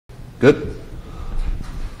Good.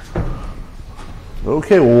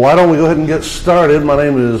 Okay, well, why don't we go ahead and get started. My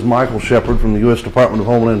name is Michael Shepard from the U.S. Department of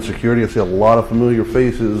Homeland Security. I see a lot of familiar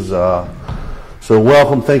faces, so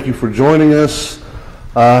welcome. Thank you for joining us.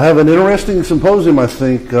 I have an interesting symposium, I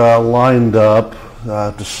think, lined up.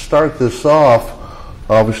 To start this off,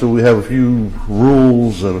 obviously we have a few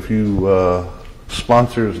rules and a few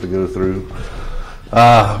sponsors to go through.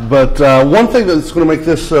 But one thing that's going to make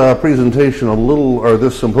this presentation a little, or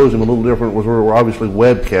this symposium a little different, was we're obviously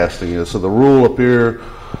webcasting it. So the rule up here,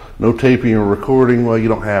 no taping or recording, well, you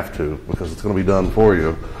don't have to because it's going to be done for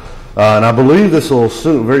you. And I believe this will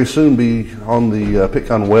very soon be on the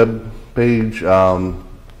Pittcon web page.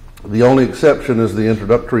 The only exception is the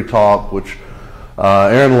introductory talk, which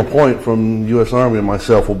Aaron Lapointe from U.S. Army and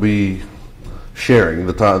myself will be sharing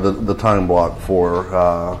the time block for.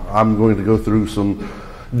 I'm going to go through some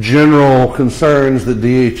general concerns that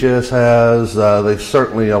DHS has. They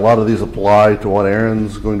certainly, a lot of these apply to what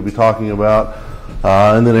Aaron's going to be talking about.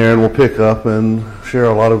 And then Aaron will pick up and share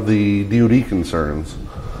a lot of the DoD concerns.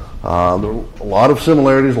 There are a lot of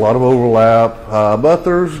similarities, a lot of overlap, but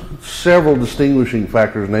there's several distinguishing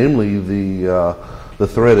factors, namely the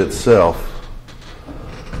threat itself.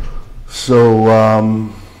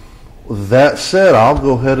 So with that said, I'll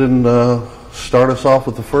go ahead and start us off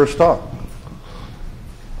with the first talk.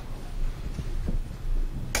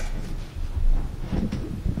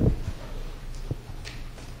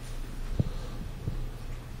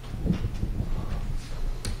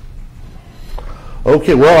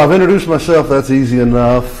 Okay, well, I've introduced myself. That's easy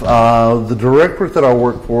enough. The directorate that I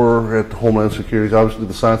work for at Homeland Security is obviously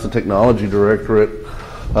the Science and Technology Directorate.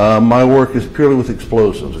 My work is purely with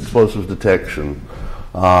explosives detection.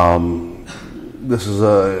 This is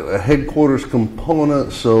a headquarters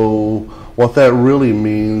component, so what that really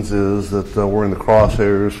means is that we're in the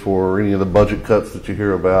crosshairs for any of the budget cuts that you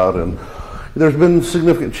hear about, and there's been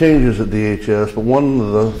significant changes at DHS, but one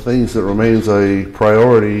of the things that remains a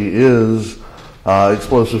priority is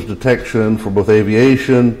explosives detection for both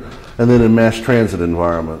aviation and then in mass transit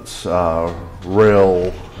environments,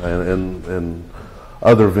 rail and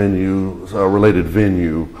other related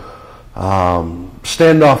venue.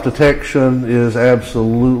 Standoff detection is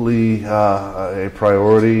absolutely a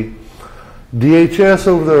priority. DHS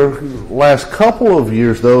over the last couple of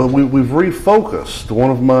years, though, we've refocused. One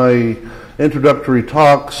of my introductory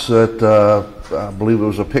talks at, I believe it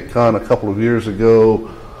was a Pittcon a couple of years ago,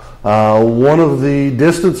 one of the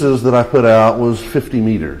distances that I put out was 50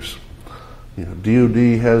 meters. You know,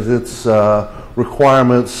 DoD has its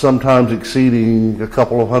requirements sometimes exceeding a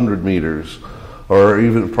couple of 100 meters, or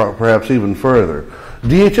even perhaps even further.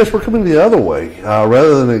 DHS, we're coming the other way.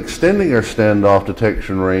 Rather than extending our standoff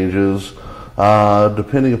detection ranges,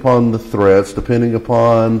 depending upon the threats, depending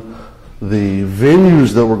upon the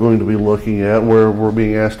venues that we're going to be looking at, where we're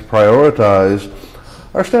being asked to prioritize,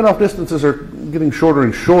 our standoff distances are getting shorter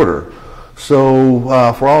and shorter. So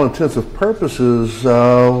for all intents and purposes,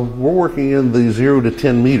 we're working in the 0 to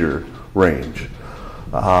 10 meter range.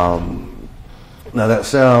 Now that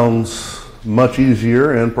sounds much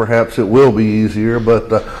easier, and perhaps it will be easier,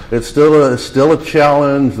 but it's still a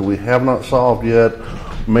challenge that we have not solved yet.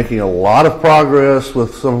 Making a lot of progress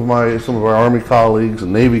with some of our Army colleagues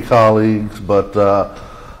and Navy colleagues, but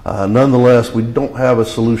nonetheless, we don't have a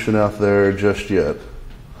solution out there just yet.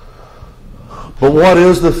 But what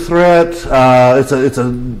is the threat?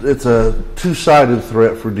 It's a two-sided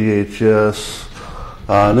threat for DHS,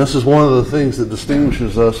 and this is one of the things that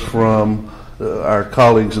distinguishes us from our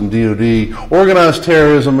colleagues in DoD. Organized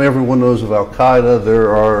terrorism, everyone knows of Al-Qaeda.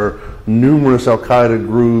 There are numerous Al-Qaeda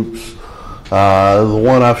groups. The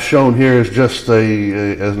one I've shown here is just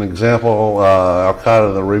as an example, Al-Qaeda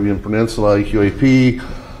in the Arabian Peninsula, QAP.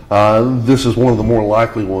 This is one of the more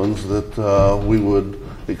likely ones that we would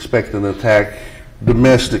expect an attack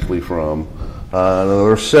domestically from.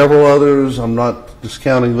 There are several others. I'm not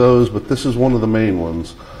discounting those, but this is one of the main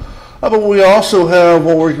ones. But we also have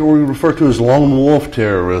what we refer to as lone wolf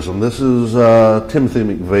terrorism. This is Timothy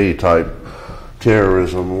McVeigh type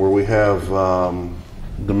terrorism, where we have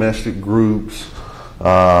domestic groups.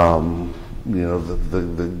 I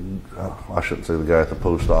shouldn't say the guy at the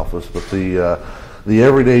post office, but the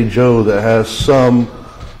everyday Joe that has some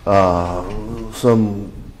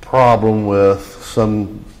problem with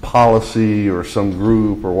some policy or some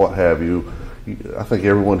group or what have you. I think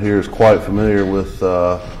everyone here is quite familiar with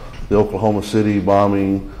the Oklahoma City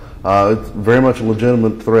bombing. It's very much a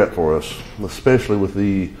legitimate threat for us, especially with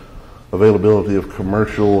the availability of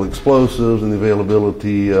commercial explosives and the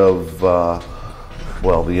availability of,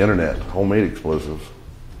 the internet, homemade explosives.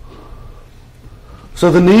 So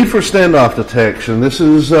the need for standoff detection. This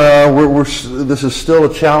is this is still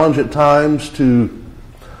a challenge at times to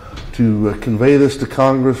convey this to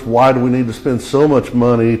Congress. Why do we need to spend so much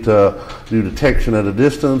money to do detection at a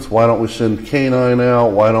distance? Why don't we send canine out?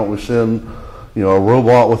 Why don't we send, a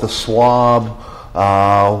robot with a swab?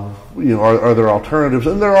 Are there alternatives?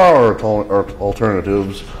 And there are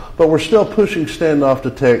alternatives, but we're still pushing standoff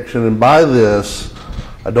detection. And by this,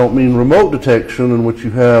 I don't mean remote detection, in which you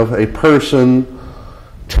have a person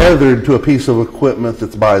tethered to a piece of equipment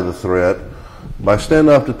that's by the threat. By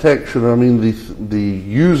standoff detection, I mean the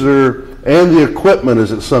user and the equipment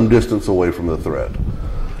is at some distance away from the threat.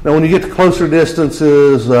 Now, when you get to closer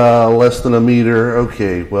distances, less than a meter,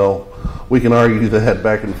 okay, well, we can argue that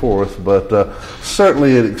back and forth, but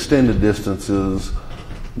certainly at extended distances,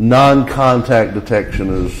 non-contact detection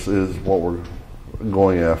is what we're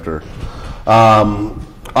going after.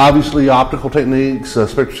 Obviously, optical techniques,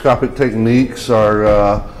 spectroscopic techniques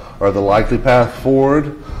are the likely path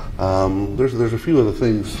forward. There's a few other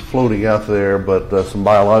things floating out there, but some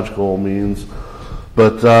biological means.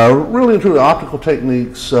 But really and truly, optical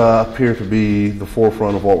techniques appear to be the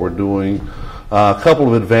forefront of what we're doing. A couple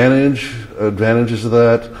of advantages of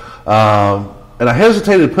that. And I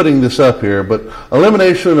hesitated putting this up here, but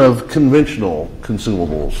elimination of conventional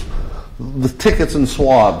consumables. The tickets and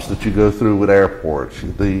swabs that you go through at airports,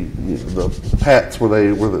 the pats where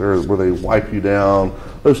they wipe you down,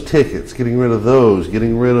 those tickets, getting rid of those,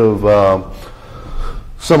 getting rid of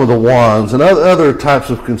some of the wands and other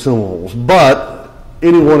types of consumables. But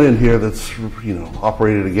anyone in here that's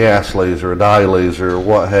operated a gas laser, a dye laser, or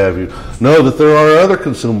what have you, know that there are other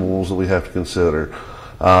consumables that we have to consider.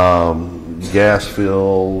 Gas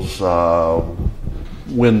fills,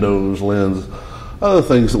 windows, lenses, other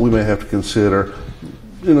things that we may have to consider.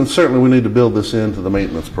 And certainly we need to build this into the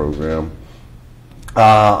maintenance program.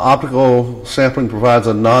 Optical sampling provides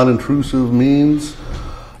a non-intrusive means,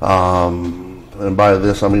 and by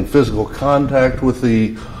this I mean physical contact with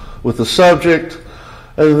the subject.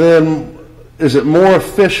 And then, is it more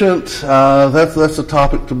efficient? That's a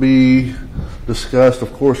topic to be discussed.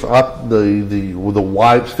 Of course, the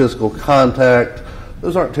wipes, physical contact,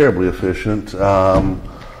 those aren't terribly efficient.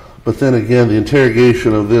 But then again, the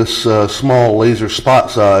interrogation of this small laser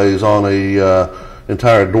spot size on a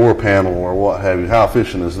entire door panel or what have you, how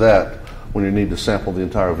efficient is that when you need to sample the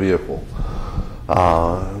entire vehicle?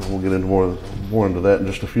 We'll get into more into that in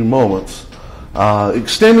just a few moments.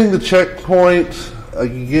 Extending the checkpoint,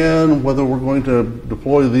 again, whether we're going to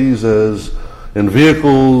deploy these as in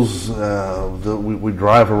vehicles that we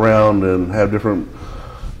drive around and have different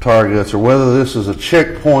targets, or whether this is a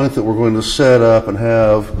checkpoint that we're going to set up and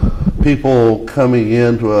have people coming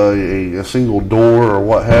into a single door or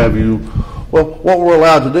what have you. Well, what we're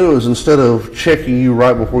allowed to do is, instead of checking you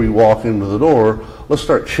right before you walk into the door, let's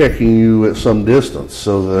start checking you at some distance,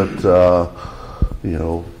 so that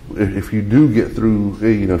if you do get through,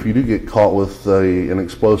 if you do get caught with an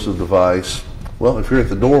explosive device, well, if you're at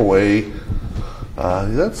the doorway,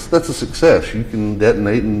 that's a success. You can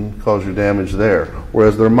detonate and cause your damage there.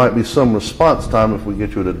 Whereas there might be some response time if we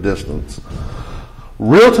get you at a distance.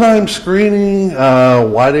 Real-time screening,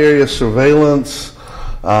 wide area surveillance.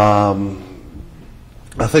 I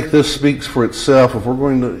think this speaks for itself. If we're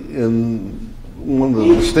going to, in one of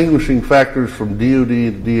the distinguishing factors from DoD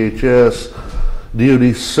to DHS,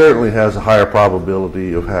 DoD certainly has a higher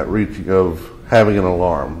probability of having an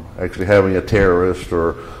alarm, actually having a terrorist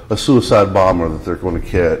or a suicide bomber that they're going to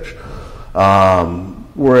catch.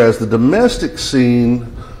 Whereas the domestic scene,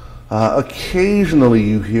 occasionally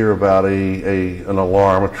you hear about an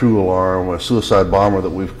alarm, a true alarm, a suicide bomber that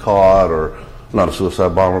we've caught, or not a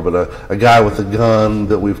suicide bomber, but a guy with a gun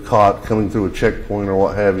that we've caught coming through a checkpoint or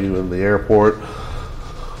what have you in the airport.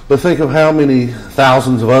 But think of how many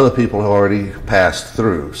thousands of other people have already passed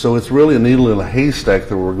through. So it's really a needle in a haystack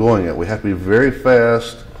that we're going at. We have to be very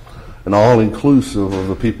fast and all-inclusive of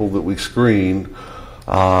the people that we screen,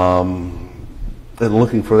 and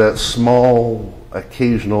looking for that small,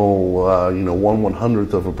 occasional,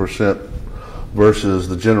 1/100th of a percent versus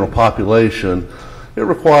the general population. It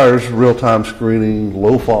requires real-time screening,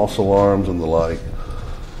 low false alarms, and the like.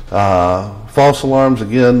 False alarms,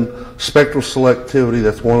 again, spectral selectivity,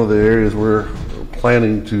 that's one of the areas we're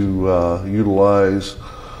planning to utilize.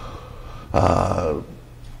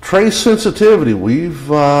 Trace sensitivity,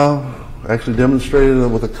 we've actually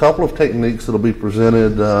demonstrated with a couple of techniques that will be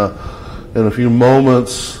presented in a few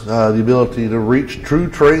moments, the ability to reach true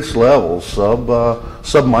trace levels,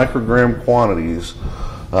 sub-microgram quantities,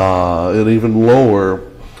 and even lower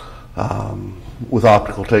with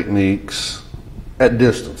optical techniques at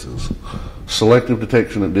distances, selective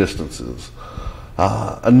detection at distances.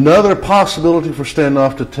 Another possibility for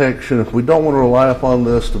standoff detection, if we don't want to rely upon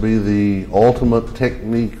this to be the ultimate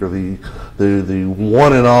technique or the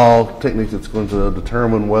one and all technique that's going to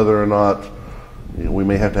determine whether or not we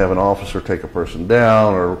may have to have an officer take a person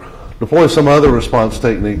down or deploy some other response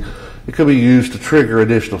technique, it could be used to trigger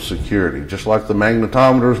additional security. Just like the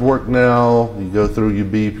magnetometers work now, you go through, you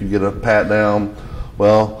beep, you get a pat down.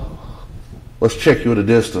 Well, let's check you at a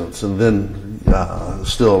distance and then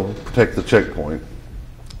still protect the checkpoint.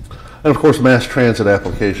 And of course, mass transit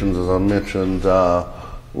applications, as I mentioned,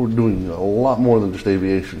 we're doing a lot more than just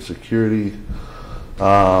aviation security.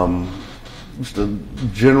 Just a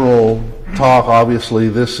general talk, obviously,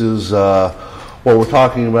 this is what we're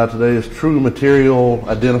talking about today is true material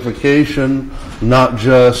identification, not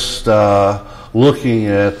just looking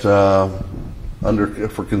at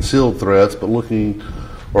for concealed threats, but looking,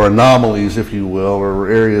 or anomalies, if you will, or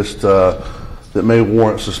areas that may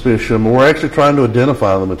warrant suspicion. We're actually trying to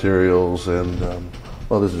identify the materials, and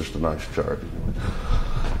well, this is just a nice chart.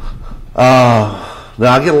 Now,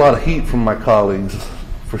 I get a lot of heat from my colleagues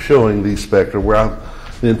for showing these spectra.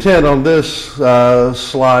 The intent on this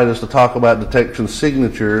slide is to talk about detection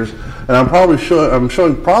signatures, and I'm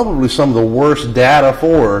showing probably some of the worst data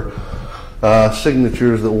for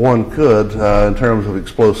signatures that one could in terms of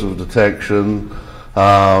explosive detection.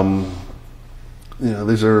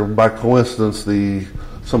 These are, by coincidence,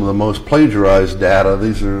 some of the most plagiarized data.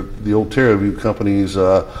 These are the old TerraView company's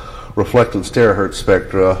reflectance terahertz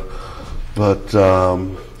spectra. But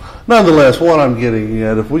nonetheless, what I'm getting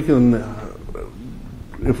at, if we can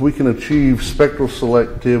achieve spectral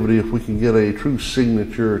selectivity, if we can get a true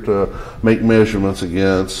signature to make measurements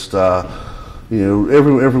against, everyone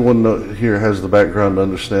here has the background to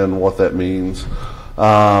understand what that means.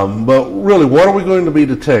 But really, what are we going to be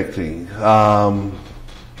detecting?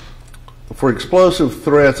 For explosive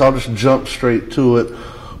threats, I'll just jump straight to it.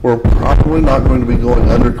 We're probably not going to be going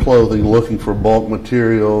under clothing looking for bulk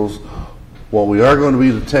materials. What we are going to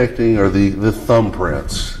be detecting are the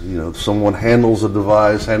thumbprints. Someone handles a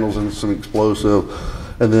device, handles some explosive,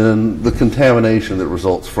 and then the contamination that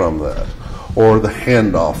results from that, or the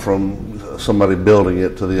handoff from somebody building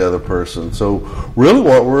it to the other person. So really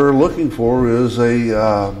what we're looking for is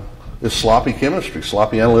is sloppy chemistry,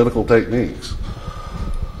 sloppy analytical techniques.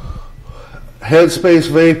 Headspace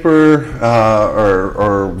vapor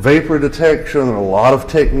or vapor detection, there are a lot of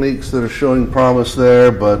techniques that are showing promise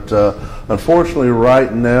there, but unfortunately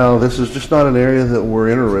right now this is just not an area that we're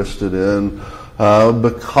interested in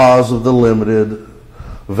because of the limited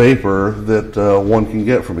vapor that one can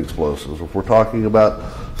get from explosives. If we're talking about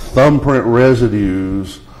thumbprint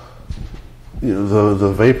residues,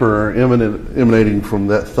 the vapor emanating from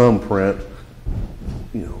that thumbprint,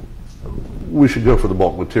 we should go for the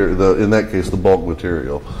bulk material. In that case, the bulk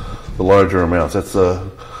material, the larger amounts. That's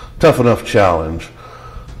a tough enough challenge.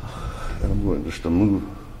 And I'm going just to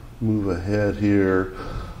move ahead here.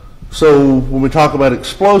 So when we talk about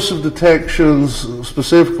explosive detections,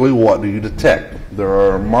 specifically, what do you detect? There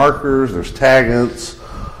are markers, there's tagant,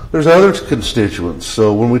 there's other constituents.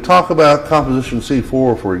 So when we talk about composition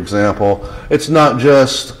C4, for example, it's not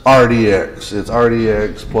just RDX. It's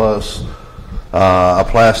RDX plus a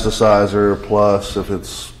plasticizer plus, if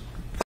it's